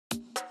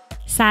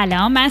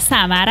سلام، من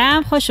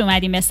سمرم. خوش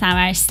اومدیم به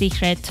سمر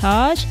سیکرت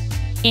تاج.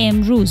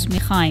 امروز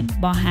میخوایم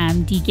با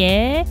هم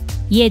دیگه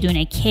یه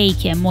دونه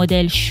کیک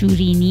مدل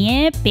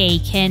شورینی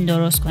بیکن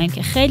درست کنیم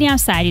که خیلی هم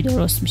سریع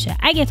درست میشه.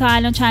 اگه تا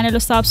الان چنل رو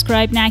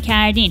سابسکرایب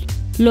نکردین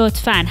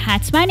لطفاً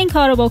حتما این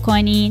کارو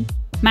بکنین.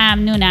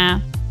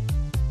 ممنونم.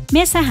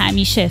 مثل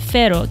همیشه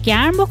فرو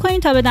گرم بکنین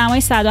تا به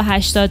دمای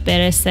 180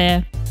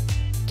 برسه.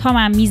 تا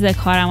من میز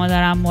کارمو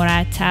دارم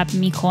مرتب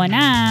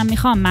میکنم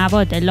میخوام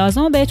مواد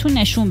لازم رو بهتون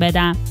نشون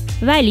بدم،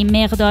 ولی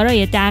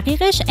مقدارای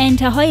دقیقش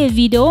انتهای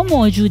ویدیو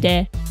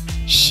موجوده.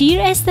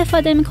 شیر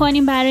استفاده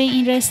میکنیم برای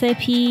این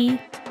رسیپی.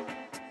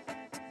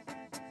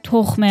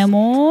 تخم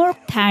مرغ،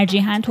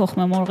 ترجیحاً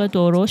تخم مرغ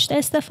درشت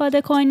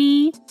استفاده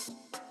کنید.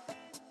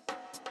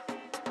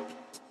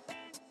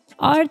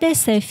 آرد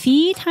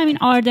سفید، همین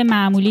آرد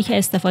معمولی که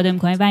استفاده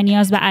میکنیم و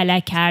نیاز به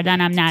الک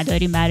کردن هم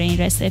نداریم برای این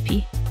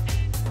رسیپی.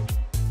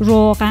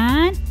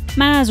 روغن،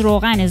 من از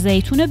روغن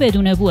زیتون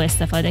بدون بو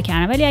استفاده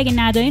کردم، ولی اگه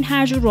ندارین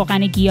هر جور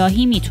روغن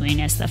گیاهی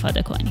میتونین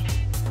استفاده کنین.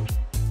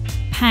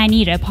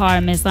 پنیر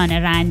پارمزان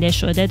رنده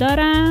شده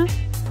دارم.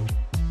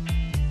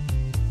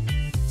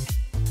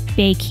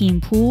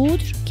 بیکینگ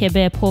پودر که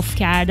به پف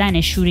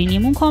کردن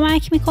شورینیمون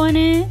کمک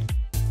میکنه.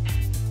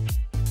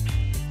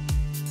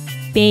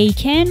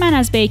 بیکن، من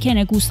از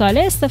بیکن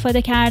گوساله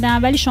استفاده کردم،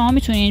 ولی شما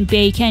میتونین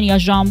بیکن یا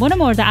ژامبون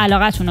مورد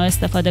علاقتون رو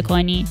استفاده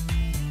کنین.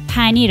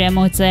 پنیر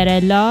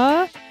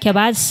موزارلا که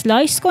باید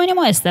سلایس کنیم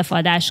و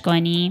استفادهش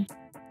کنیم.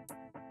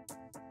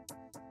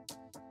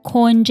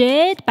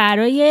 کنجد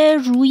برای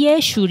روی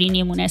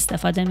شورینیمون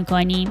استفاده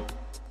میکنیم.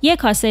 یک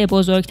کاسه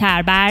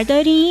بزرگتر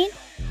بردارین،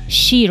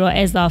 شیر رو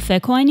اضافه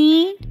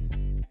کنین،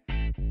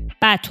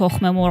 بعد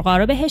تخم مرغا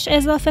رو بهش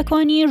اضافه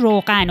کنین،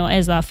 روغن رو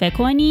اضافه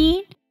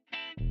کنین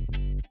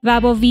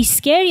و با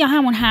ویسکر یا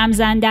همون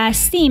همزن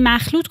دستی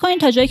مخلوط کنین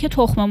تا جایی که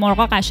تخم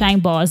مرغا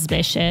قشنگ باز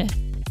بشه.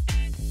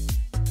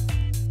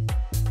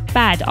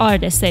 بعد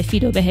آرد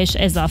سفید رو بهش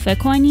اضافه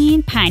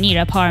کنین،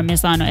 پنیر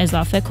پارمزان رو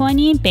اضافه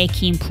کنین،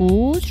 بیکینگ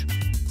پودر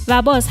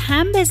و باز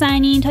هم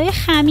بزنین تا یه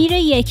خمیر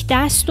یک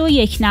دست و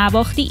یک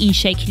نواختی این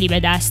شکلی به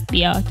دست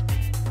بیاد.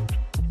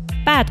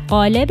 بعد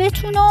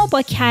قالبتون رو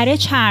با کره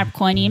چرب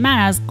کنین. من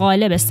از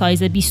قالب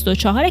سایز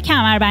 24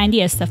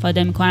 کمربندی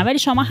استفاده میکنم، ولی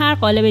شما هر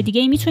قالب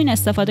دیگه میتونین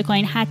استفاده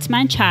کنین.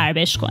 حتما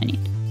چربش کنین.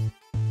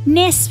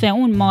 نصف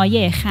اون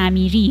مایع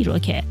خمیری رو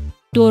که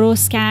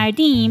درست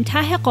کردیم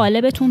ته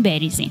قالبتون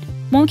بریزین.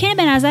 ممکنه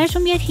به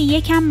نظرتون بیاد که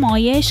یکم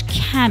مایعش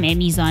کمه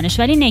میزانش،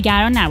 ولی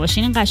نگران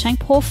نباشین، این قشنگ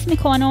پف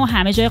میکنه و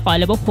همه جای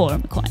قالب رو پر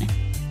میکنه.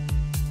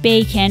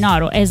 بیکنا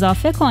رو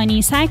اضافه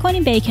کنین. سعی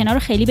کنین بیکنا رو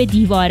خیلی به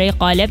دیواره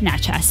قالب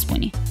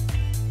نچسبونین.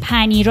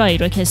 پنیرایی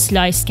رو که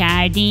سلایس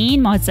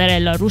کردین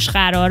موزارلا روش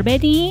قرار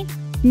بدین.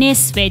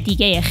 نصف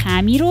دیگه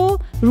خمیر رو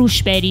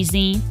روش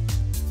بریزین.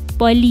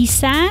 با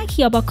لیسک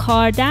یا با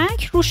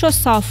کاردک روش رو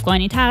صاف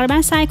کنین.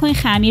 تقریبا سعی کنین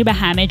خمیر به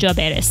همه جا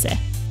برسه.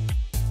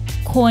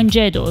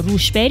 کنجد رو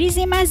روش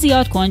بریزیم. من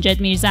زیاد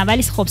کنجد میریزم،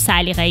 ولی خب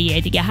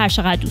سلیقه‌ایه دیگه، هر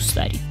چقدر دوست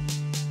دارین.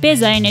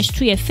 بذارینش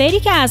توی فری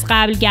که از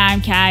قبل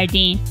گرم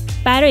کردین.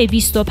 برای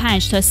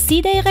 25 تا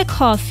 30 دقیقه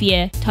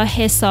کافیه تا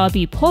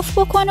حسابی پف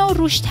بکنه و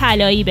روش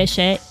طلایی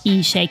بشه،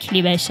 این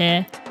شکلی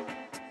بشه.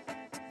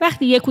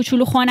 وقتی یه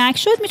کوچولو خنک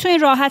شد میتونین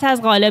راحت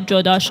از قالب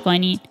جداش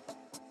کنین.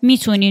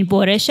 میتونین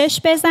برشش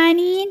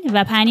بزنین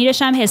و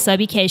پنیرش هم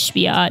حسابی کش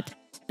بیاد.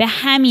 به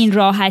همین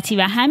راحتی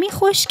و همین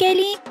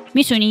خوشگلی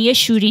میتونین یه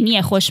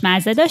شورینی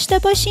خوشمزه داشته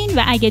باشین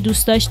و اگه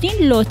دوست داشتین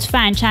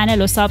لطفاً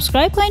چنل رو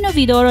سابسکرایب کنین و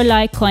ویدیو رو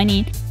لایک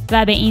کنین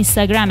و به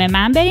اینستاگرام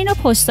من برین و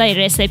پستای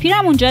رسیپی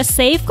رو اونجا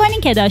سیو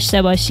کنین که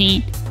داشته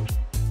باشین.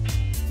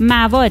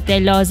 مواد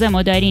لازم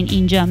رو دارین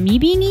اینجا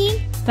میبینین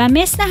و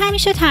مثل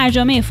همیشه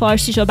ترجمه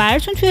فارسیشو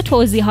براتون توی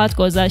توضیحات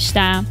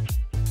گذاشتم.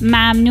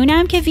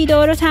 ممنونم که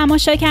ویدیو رو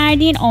تماشا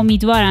کردین.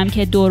 امیدوارم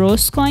که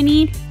درست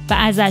کنین و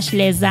ازش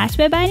لذت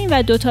ببرین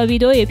و 2 تا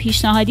ویدیوی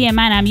پیشنهادی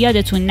منم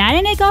یادتون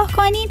نره نگاه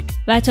کنین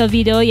و تا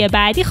ویدیوی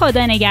بعدی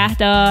خدا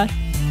نگهدار.